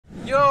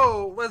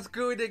What's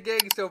good, the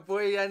gang? It's your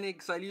boy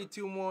Yannick. Salut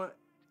tout le monde.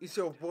 It's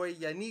your boy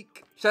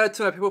Yannick. Shout out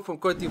to my people from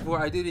Côte d'Ivoire.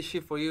 I do this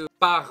shit for you.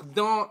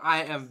 Pardon,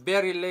 I am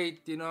very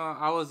late. You know,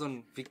 I was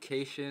on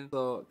vacation,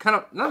 so kind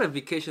of not a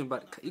vacation,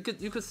 but you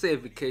could say a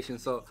vacation.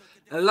 So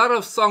a lot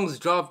of songs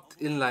dropped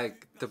in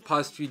like the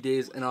past 3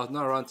 days, and I was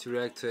not around to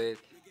react to it,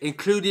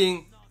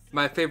 including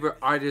my favorite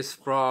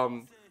artist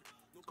from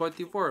Côte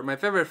d'Ivoire, my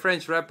favorite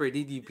French rapper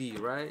Didi,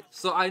 right?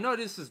 So I know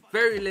this is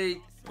very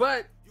late,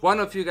 but one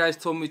of you guys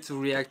told me to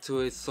react to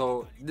it,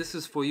 so this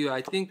is for you.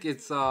 I think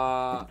it's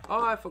oh,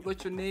 I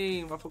forgot your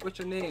name.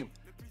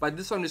 But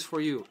this one is for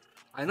you.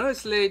 I know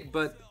it's late,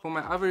 but for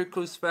my Ivory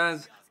Coast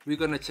fans, we're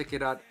gonna check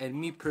it out. And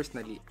me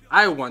personally,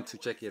 I want to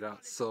check it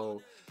out.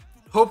 So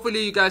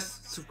hopefully you guys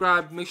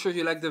subscribe. Make sure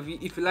you like the video.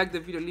 If you like the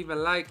video, leave a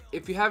like.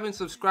 If you haven't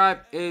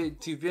subscribed et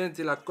tu viens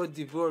de la Côte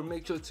d'Ivoire,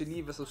 make sure to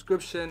leave a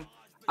subscription.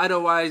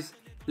 Otherwise,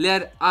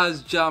 let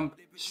us jump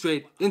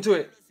straight into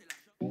it.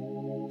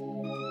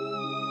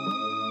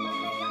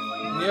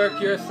 New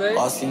York, USA.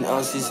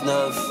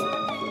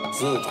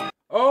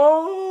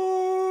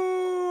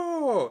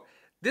 Oh,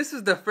 this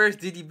is the first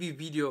Didi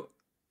video.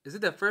 Is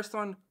it the first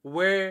one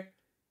where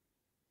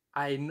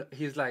I know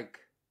he's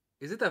like?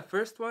 Is it the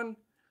first one?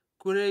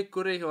 Kure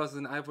he was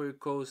in Ivory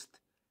Coast,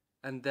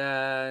 and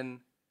then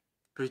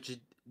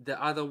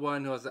the other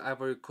one was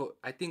Ivory Coast.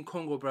 I think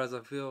Congo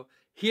Brazzaville.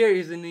 Here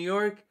is in New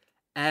York,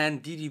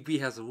 and Didi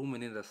has a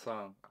woman in the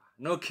song.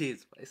 No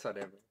kids, but it's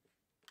whatever.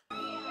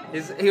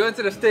 He went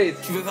to the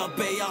States.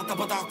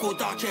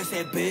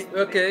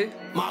 Okay.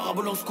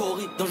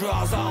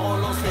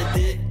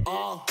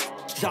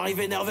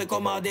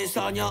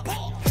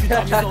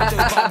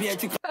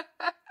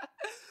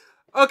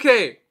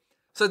 Okay,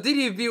 so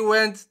Didi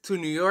went to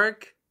New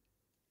York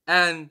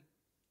and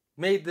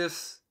made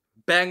this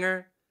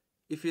banger.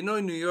 If you know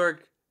New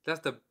York,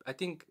 that's I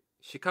think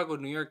Chicago,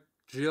 New York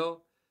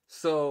drill.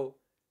 So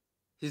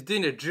he's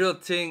doing a drill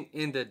thing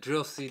in the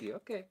drill city.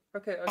 Okay.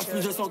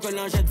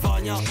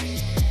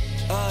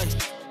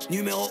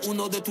 Numéro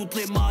uno de toutes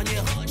les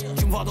manières.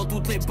 Tu me vois dans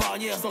toutes les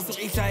bannières. Sans sur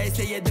X a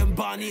essayé de me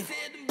bannir.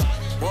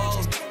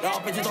 Wow, la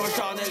petite dans le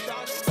Chanel.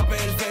 Ça paye,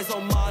 elle fait son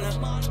malin.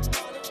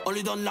 On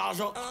lui donne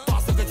l'argent.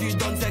 Parce que tu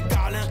donnes ses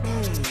câlins.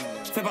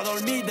 Fais pas dans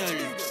le middle.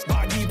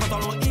 Baggy,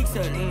 pantalon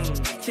XL.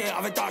 Tiens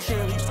avec ta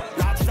chérie.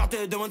 Là tu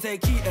te demandes c'est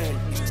qui elle.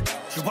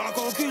 Je vois la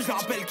concu, je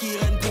l'appelle qui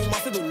règne. Pour moi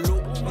c'est de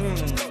l'eau.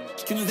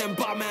 Tu nous aimes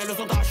pas mais le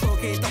son t'a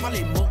choqué. T'as pas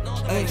les mots.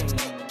 Hey.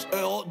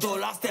 Euro,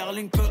 dollar,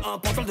 sterling, peu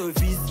importe la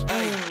devise.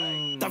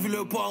 Hey. T'as vu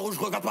le point rouge,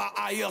 regarde pas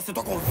ailleurs, c'est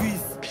toi qu'on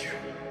vise.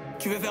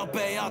 Tu veux faire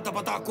payer, t'as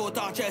pas ta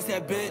quota,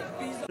 CSB.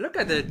 Look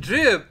at the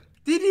drip,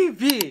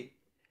 Didi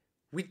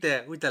with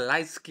the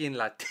light skin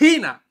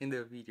Latina in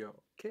the video.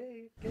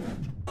 Okay.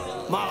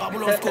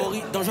 Marabout on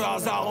scorie, dans jeu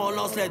hasard on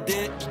lance les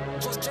dés.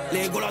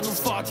 Les golas nous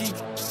fatiguent,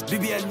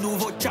 BBL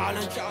nouveau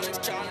challenge.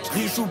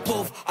 Riche ou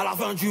pauvre, à la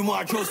fin du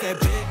mois, Joe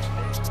CB.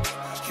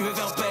 Tu veux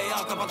faire payer,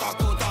 t'as pas ta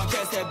quota,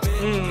 CSB.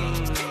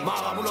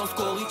 Marabout on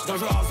scorie, dans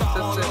jeu hasard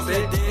on lance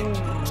les dés.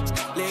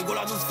 Les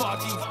golas nous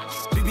fatiguent,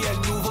 BBL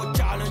nouveau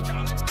challenge.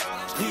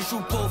 Riche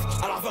ou pauvre,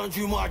 à la fin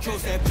du mois, Joe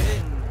CB.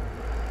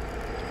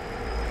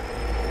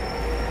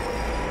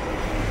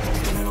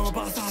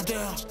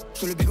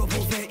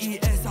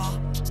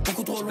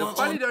 The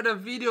quality of the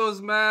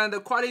videos, man. The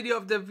quality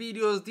of the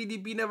videos. Didi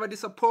never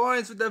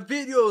disappoints with the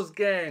videos,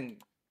 gang.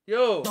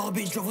 Yo.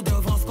 Je vous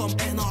devance comme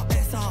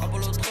NASA.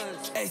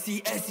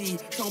 SI,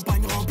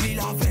 champagne rempli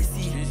la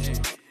vessie.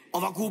 On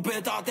va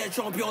couper ta tête,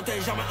 champion,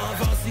 t'es jamais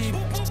invincible.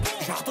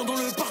 J'attends dans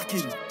le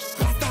parking.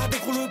 Rasta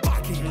décroule le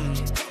parking.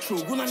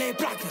 Shogun a les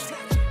plaques.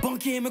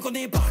 Banquier me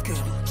connaît par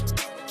cœur.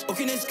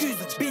 Aucune excuse,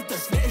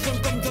 Beatles, les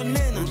jeunes comme John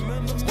Lennon.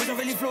 Moi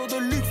j'avais les flows de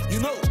luxe, you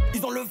know,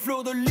 ils ont le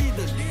flow de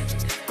Lidl.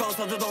 Quand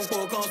ça te donne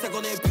quoi, quand c'est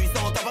qu'on est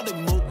puissant, t'as pas de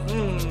mots.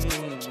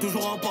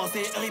 Toujours en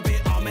pensée, RIP,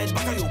 Ahmed,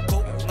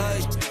 Bakayoko.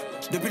 Hey.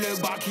 Depuis le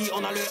Baki,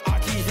 on a le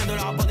Haki. Je viens de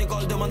la bonne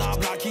école, demande à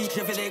Blacky.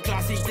 J'ai fait des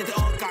classiques, c'était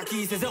en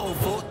kaki, c'est zéro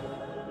faute.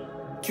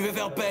 Tu veux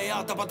faire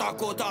payer, t'as pas ta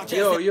quota.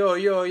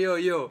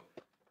 Yo.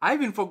 I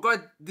even forgot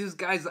this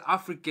guy's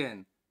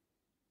African.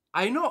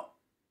 I know.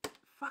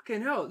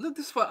 Fucking hell, look,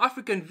 this is for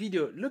African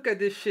video. Look at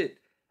this shit.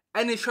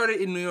 And they shot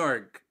it in New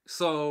York.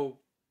 So,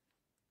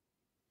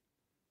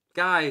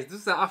 guys,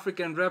 this is an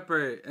African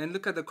rapper. And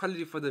look at the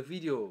quality for the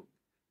video.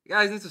 You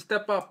guys need to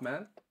step up,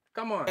 man.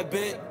 Come on.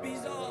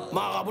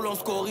 Marabout on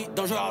scorie,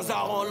 dans jeu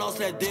hasard on lance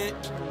les dés.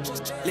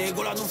 Les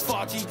golas nous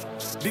fatiguent,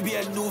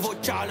 BBL nouveau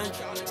challenge.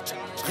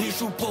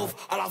 Riche ou pauvre,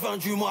 à la fin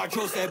du mois,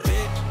 Joe CB.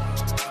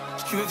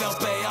 Tu veux faire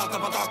payer, t'as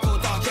pas ta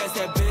quota,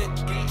 CSB.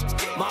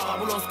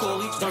 Marabout on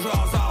scorie, dans jeu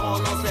hasard on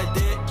lance les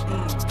dés.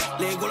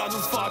 Les golas nous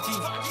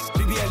fatiguent,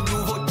 BBL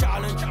nouveau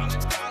challenge.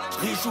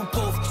 Riche ou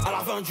pauvre, à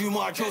la fin du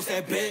mois, Joe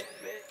CB.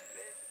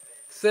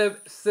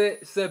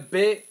 C'est B.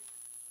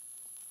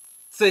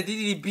 C'est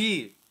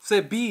Didi.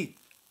 C'est B.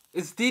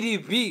 It's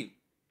Didi.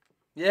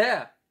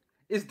 Yeah,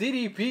 it's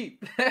Didi.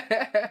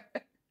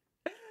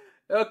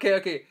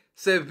 Okay.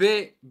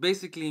 Sebe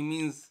basically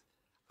means,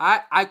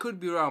 I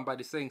could be wrong, but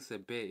it's saying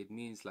Sebe, it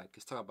means like,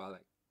 it's talking about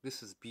like,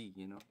 this is B,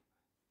 you know,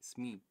 it's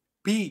me.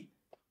 B.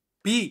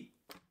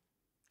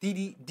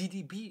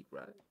 Didi B,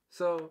 right?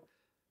 So,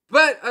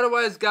 but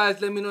otherwise,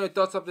 guys, let me know your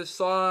thoughts of this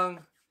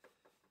song.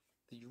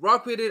 Do you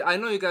rock with it? I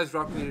know you guys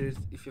rock with it.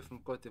 If you're from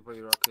Cote d'Ivoire,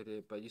 you rock with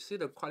it. But you see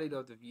the quality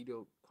of the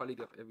video,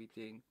 quality of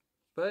everything.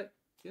 But,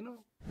 you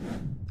know,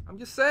 I'm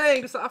just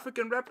saying, it's an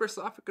African rapper,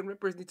 so African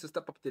rappers need to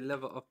step up the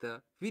level of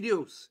the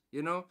videos,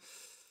 you know?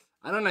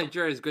 I know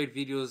Nigeria has great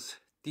videos.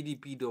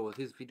 DDP, though,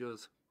 his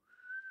videos.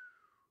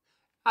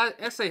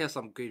 SA has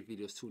some great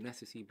videos too. Nice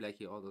to see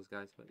Blackie, all those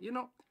guys. But, you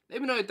know,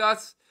 let me know your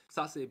thoughts.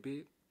 Sauce a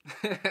bit.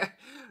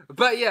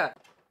 But, yeah,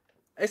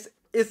 it's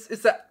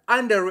an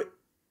underrated.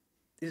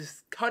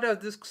 How does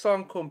this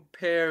song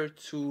compare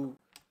to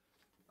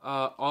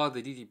all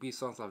the DDP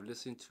songs I've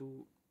listened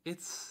to?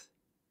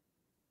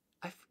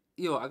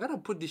 I gotta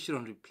put this shit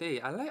on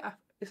replay. I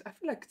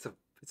feel like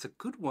it's a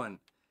good one.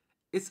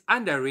 It's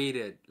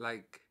underrated.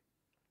 Like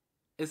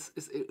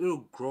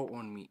it'll grow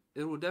on me.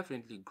 It will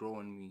definitely grow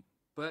on me.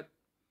 But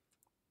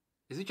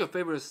is it your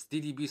favorite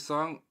DDB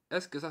song?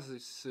 Est-ce que ça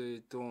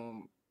c'est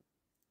ton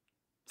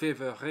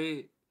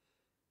favorite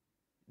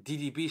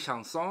DDB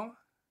chanson?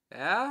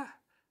 Yeah?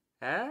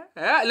 Yeah?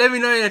 Let me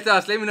know your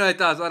thoughts.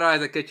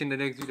 Otherwise, I'll catch you in the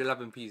next video.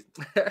 Love and peace.